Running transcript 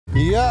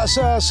Yes,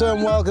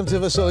 awesome. Welcome to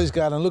Vasili's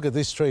garden. Look at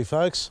this tree,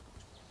 folks.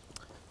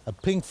 A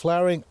pink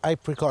flowering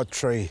apricot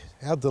tree.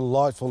 How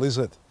delightful is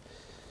it?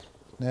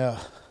 Now,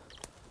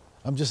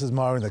 I'm just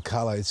admiring the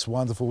colour. It's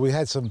wonderful. We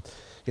had some,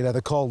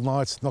 the cold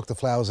nights knocked the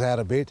flowers out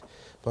a bit,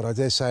 but I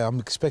dare say I'm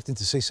expecting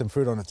to see some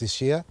fruit on it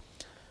this year.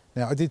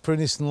 Now, I did prune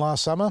this in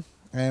last summer,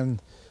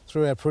 and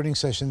through our pruning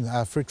session,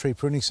 our fruit tree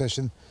pruning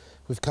session,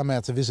 we've come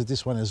out to visit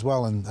this one as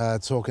well and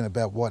talking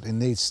about what it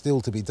needs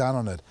still to be done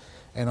on it.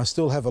 And I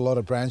still have a lot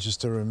of branches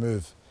to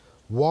remove.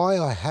 Why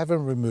I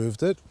haven't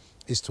removed it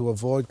is to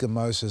avoid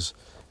gamosas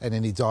and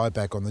any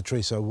dieback on the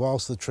tree. So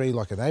whilst the tree,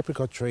 like an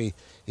apricot tree,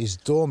 is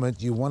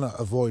dormant, you want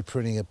to avoid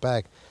pruning it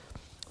back.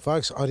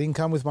 Folks, I didn't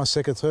come with my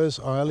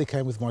secateurs. I only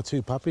came with my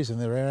two puppies,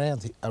 and they're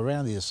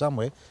around here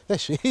somewhere. There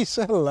she is.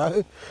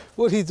 Hello.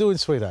 What are you doing,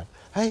 sweetheart?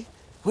 Hey,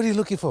 what are you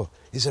looking for?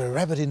 Is there a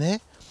rabbit in there?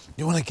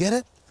 You want to get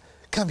it?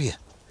 Come here.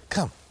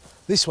 Come.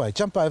 This way.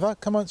 Jump over.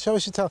 Come on, show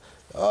us your tail.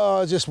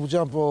 Oh, just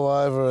jump all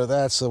over it.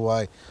 That's the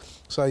way.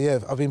 So yeah,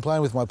 I've been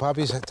playing with my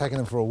puppies, taking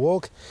them for a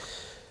walk,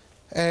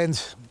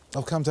 and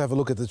I've come to have a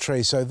look at the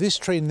tree. So this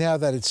tree, now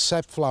that it's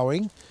sap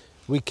flowing,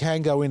 we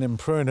can go in and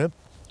prune it.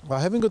 I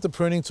haven't got the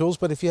pruning tools,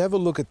 but if you have a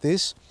look at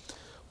this,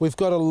 we've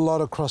got a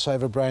lot of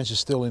crossover branches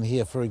still in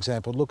here. For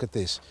example, look at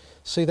this.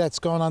 See, that's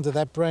gone under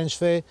that branch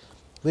there.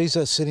 These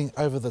are sitting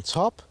over the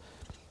top.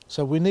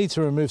 So we need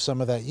to remove some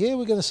of that. Yeah,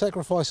 we're going to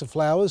sacrifice the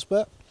flowers,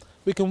 but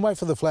we can wait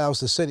for the flowers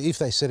to set if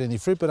they set any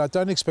fruit, but I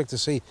don't expect to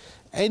see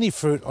any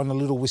fruit on a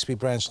little wispy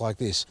branch like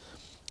this.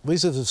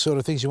 These are the sort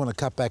of things you want to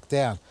cut back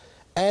down,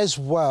 as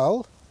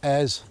well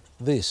as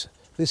this.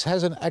 This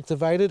hasn't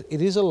activated.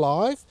 It is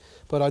alive,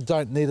 but I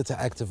don't need it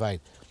to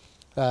activate.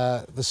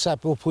 The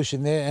sap will push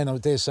in there, and I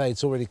dare say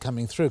it's already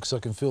coming through because I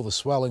can feel the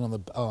swelling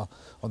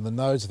on the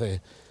nodes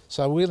there.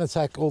 So we're going to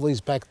take all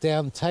these back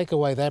down, take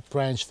away that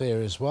branch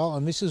there as well,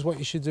 and this is what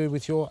you should do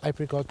with your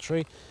apricot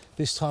tree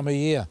this time of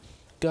year.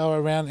 Go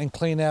around and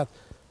clean out.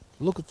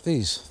 Look at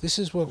these. This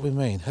is what we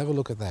mean. Have a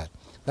look at that.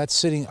 That's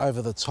sitting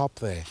over the top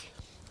there.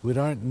 We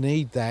don't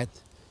need that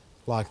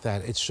like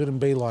that. It shouldn't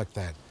be like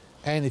that.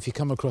 And if you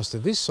come across to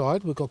this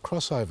side, we've got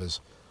crossovers.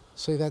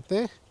 See that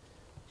there?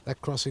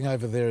 That crossing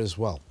over there as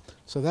well.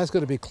 So that's got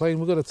to be clean.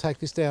 We've got to take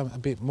this down a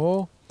bit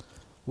more.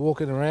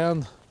 Walking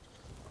around.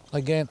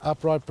 Again,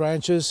 upright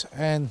branches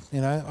and,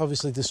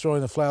 obviously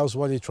destroying the flowers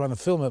while you're trying to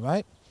film it,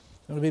 mate.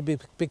 You want to be a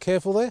bit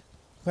careful there?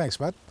 Thanks,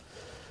 mate.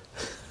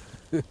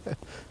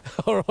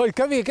 All right,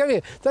 come here.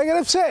 Don't get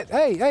upset.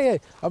 Hey,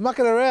 I'm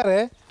mucking around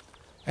here.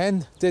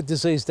 And dead,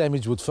 disease,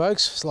 damaged wood,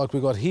 folks. It's like we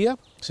got here.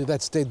 See,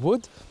 that's dead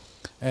wood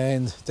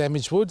and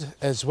damaged wood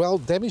as well.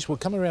 Damaged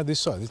wood, come around this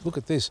side. Look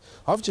at this.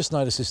 I've just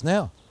noticed this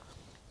now.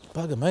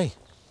 Bugger me.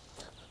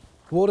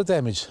 Water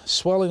damage,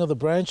 swelling of the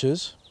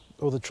branches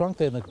or the trunk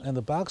there and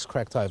the bark's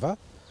cracked over.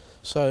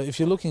 So if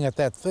you're looking at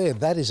that there,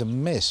 that is a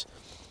mess.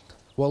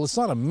 Well, it's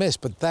not a mess,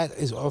 but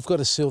I've got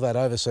to seal that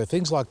over. So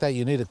things like that,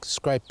 you need to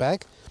scrape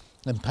back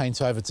and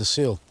paint over to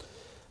seal.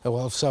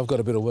 Well, so I've got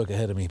a bit of work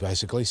ahead of me,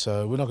 basically,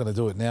 so we're not going to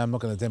do it now. I'm not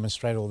going to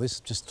demonstrate all this,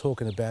 just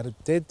talking about it.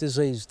 Dead,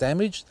 disease,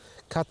 damaged,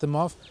 cut them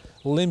off.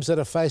 Limbs that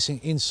are facing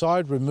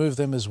inside, remove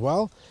them as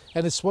well.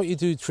 And it's what you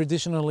do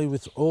traditionally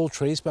with all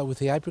trees, but with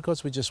the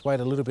apricots, we just wait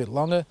a little bit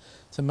longer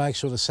to make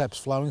sure the sap's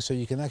flowing, so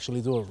you can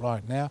actually do it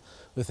right now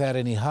without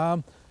any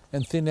harm,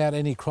 and thin out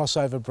any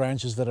crossover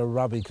branches that are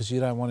rubby, because you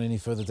don't want any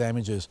further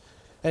damages.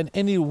 And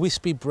any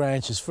wispy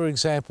branches, for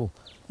example,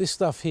 this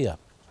stuff here.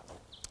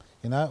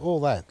 All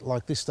that,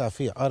 like this stuff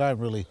here,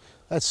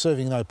 that's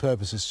serving no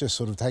purpose. It's just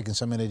sort of taking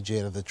some energy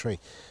out of the tree.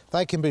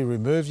 They can be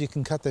removed. You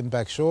can cut them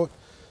back short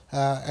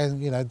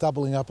and,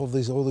 doubling up of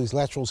all these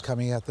laterals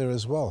coming out there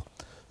as well.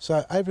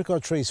 So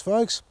apricot trees,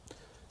 folks,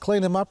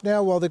 clean them up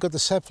now while they've got the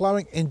sap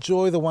flowing.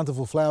 Enjoy the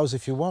wonderful flowers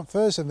if you want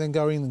first, and then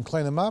go in and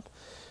clean them up.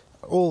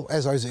 All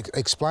as I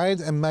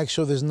explained, and make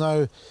sure there's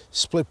no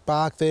split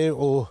bark there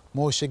or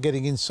moisture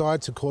getting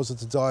inside to cause it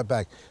to die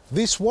back.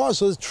 This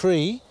was a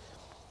tree,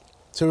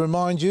 to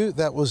remind you,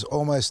 that was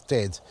almost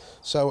dead.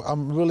 So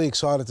I'm really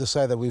excited to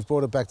say that we've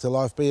brought it back to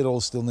life, but it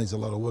all still needs a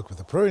lot of work with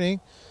the pruning,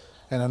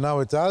 and I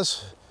know it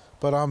does,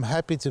 but I'm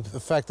happy to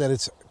the fact that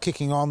it's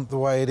kicking on the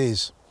way it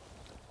is.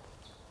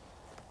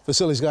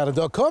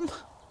 VasilisGarden.com.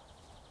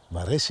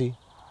 Maresi.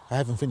 I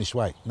haven't finished,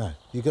 wait, no.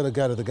 You've got to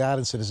go to the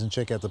garden centres and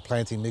check out the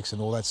planting mix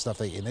and all that stuff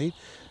that you need,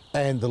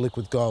 and the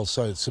liquid gold.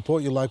 So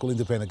support your local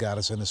independent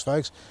garden centres,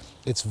 folks.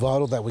 It's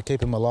vital that we keep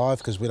them alive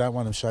because we don't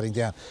want them shutting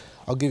down.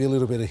 I'll give you a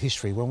little bit of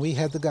history. When we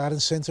had the garden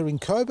centre in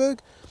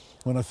Coburg,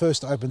 when I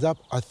first opened up,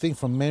 I think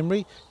from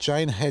memory,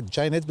 Jane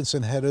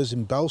Edmondson had hers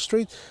in Bell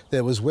Street.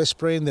 There was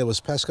Westbreen, there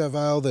was Pascoe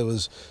Vale, there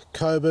was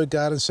Coburg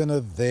Garden Centre,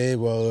 there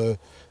was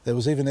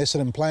even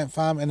Essendon Plant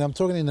Farm, and I'm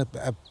talking in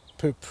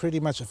pretty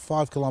much a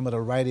 5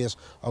 kilometre radius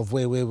of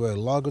where we were.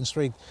 Logan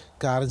Street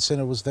Garden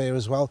Centre was there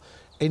as well.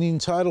 And in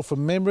total,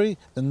 from memory,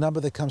 the number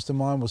that comes to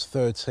mind was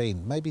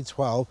 13, maybe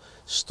 12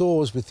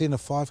 stores within a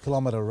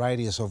 5-kilometre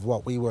radius of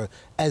what we were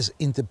as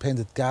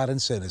independent garden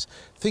centres.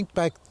 Think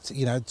back,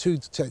 you know, two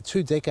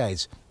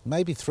decades,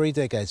 maybe 3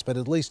 decades, but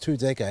at least 2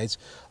 decades.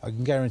 I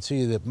can guarantee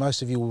you that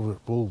most of you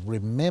will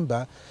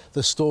remember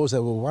the stores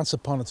that were once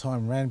upon a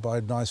time ran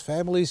by nice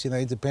families, you know,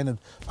 independent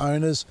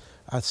owners,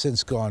 are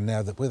since gone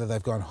now. That whether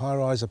they've gone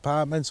high-rise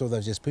apartments or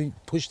they've just been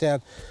pushed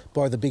out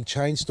by the big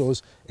chain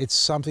stores, it's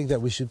something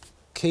that we should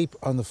keep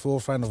on the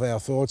forefront of our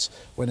thoughts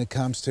when it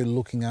comes to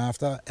looking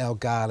after our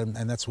garden,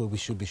 and that's where we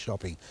should be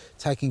shopping,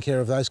 taking care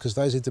of those, because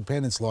those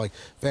independents like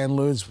Van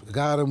Loon's,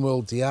 Garden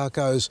World,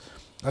 Diaco's,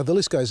 the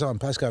list goes on,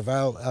 Pascoe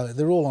Vale,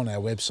 they're all on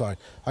our website.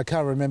 I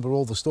can't remember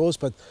all the stores,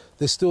 but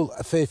there's still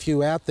a fair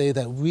few out there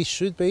that we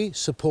should be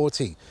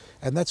supporting.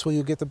 And that's where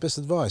you'll get the best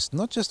advice,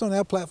 not just on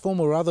our platform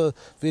or other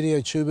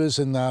video tubers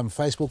and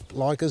Facebook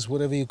likers,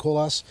 whatever you call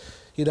us.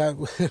 You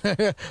know,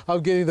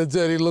 I'm getting the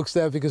dirty looks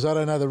now because I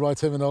don't know the right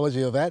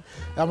terminology of that.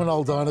 I'm an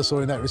old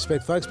dinosaur in that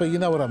respect, folks, but you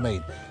know what I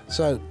mean.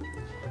 So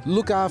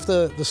look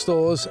after the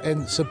stores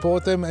and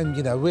support them, and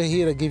you know, we're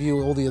here to give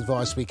you all the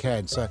advice we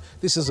can. So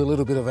this is a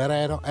little bit of an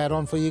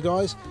add-on for you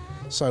guys.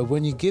 So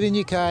when you get in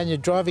your car and you're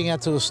driving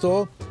out to a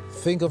store,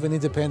 think of an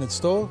independent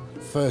store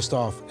first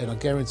off, and I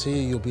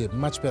guarantee you'll be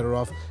much better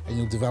off, and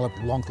you'll develop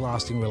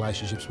long-lasting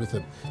relationships with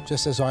them,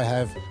 just as I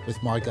have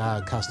with my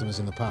customers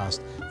in the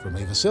past. From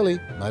me, Vasily,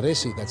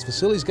 Maresi, that's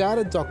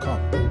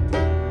vasilisgarden.com.